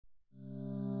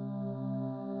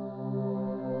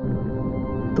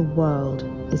The world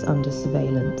is under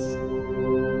surveillance.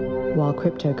 While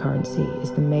cryptocurrency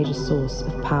is the major source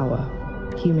of power,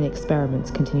 human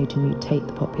experiments continue to mutate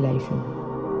the population.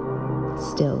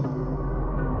 Still,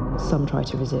 some try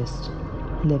to resist,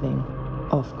 living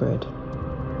off-grid.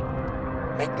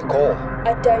 Make the call.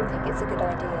 I don't think it's a good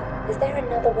idea. Is there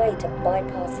another way to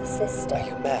bypass the system? Are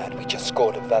you mad? We just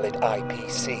scored a valid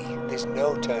IPC. There's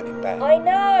no turning back. I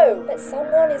know, but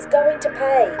someone is going to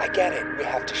pay. I get it. We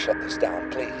have to shut this down,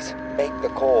 please. Make the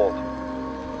call.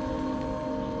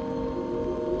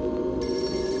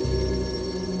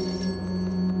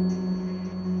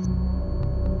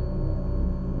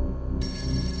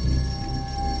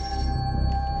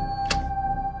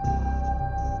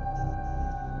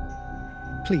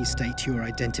 Please state your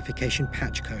identification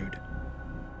patch code.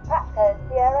 Patch code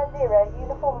Sierra 0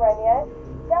 Uniform Romeo,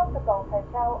 Delta Golf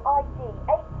Hotel ID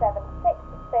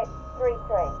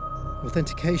 876633.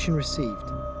 Authentication received.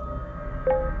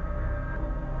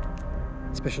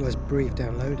 Specialized brief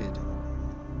downloaded.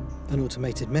 An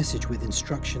automated message with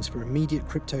instructions for immediate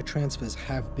crypto transfers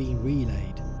have been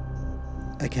relayed.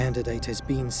 A candidate has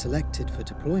been selected for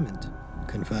deployment.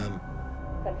 Confirm.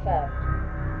 Confirmed.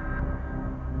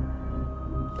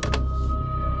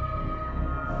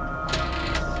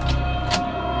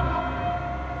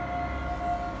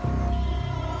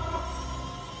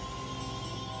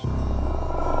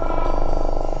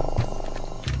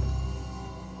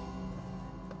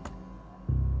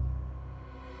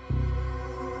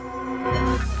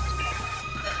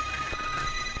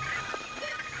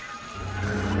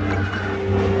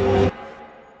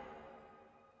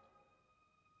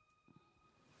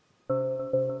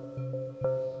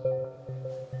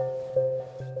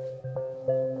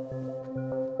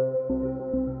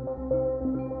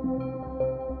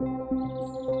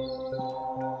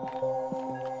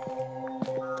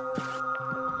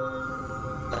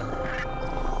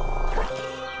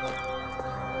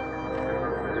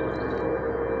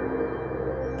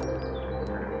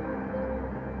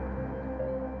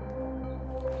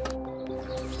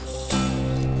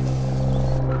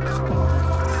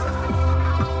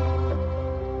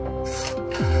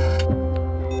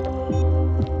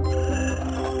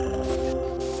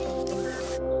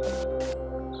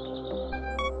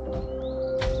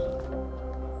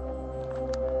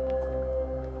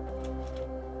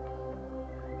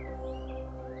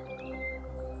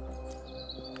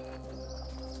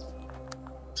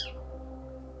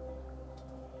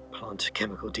 Plant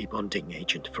chemical debonding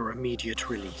agent for immediate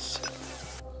release.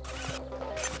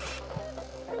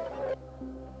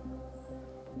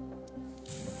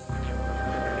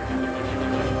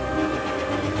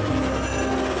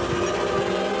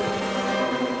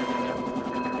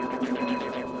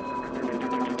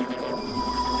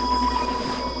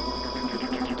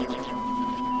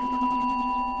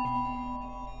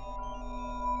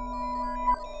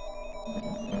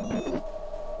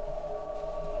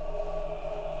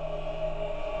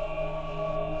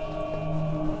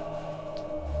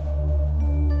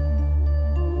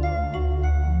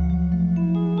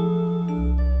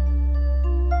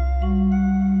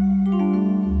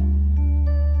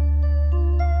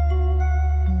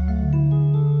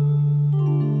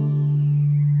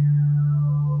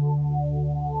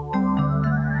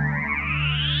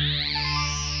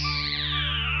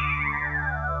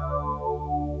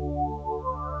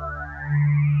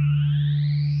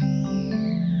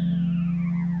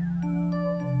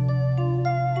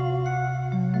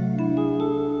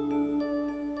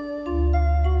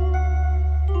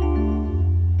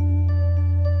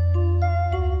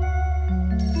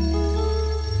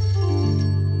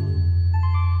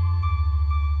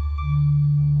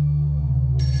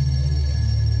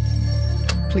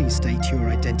 Please state your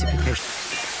identification.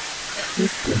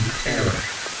 System error.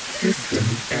 System